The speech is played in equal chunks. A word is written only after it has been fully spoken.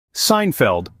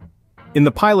Seinfeld. In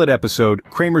the pilot episode,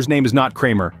 Kramer's name is not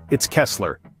Kramer, it's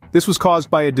Kessler. This was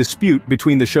caused by a dispute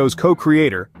between the show's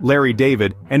co-creator, Larry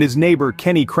David, and his neighbor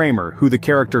Kenny Kramer, who the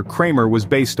character Kramer was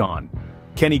based on.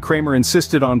 Kenny Kramer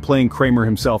insisted on playing Kramer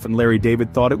himself, and Larry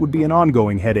David thought it would be an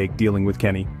ongoing headache dealing with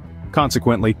Kenny.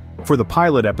 Consequently, for the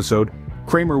pilot episode,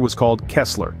 Kramer was called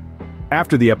Kessler.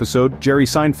 After the episode, Jerry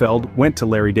Seinfeld went to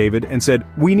Larry David and said,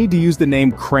 "We need to use the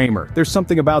name Kramer, there's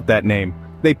something about that name."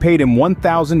 They paid him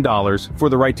 $1,000 for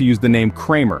the right to use the name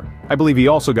Kramer. I believe he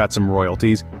also got some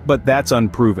royalties, but that's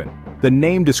unproven. The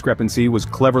name discrepancy was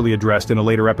cleverly addressed in a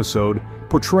later episode,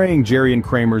 portraying Jerry and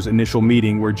Kramer's initial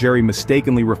meeting where Jerry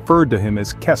mistakenly referred to him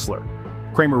as Kessler.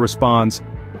 Kramer responds,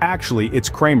 "Actually, it's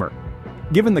Kramer."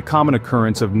 Given the common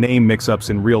occurrence of name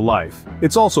mix-ups in real life,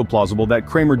 it's also plausible that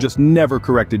Kramer just never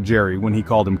corrected Jerry when he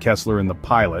called him Kessler in the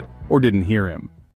pilot, or didn't hear him.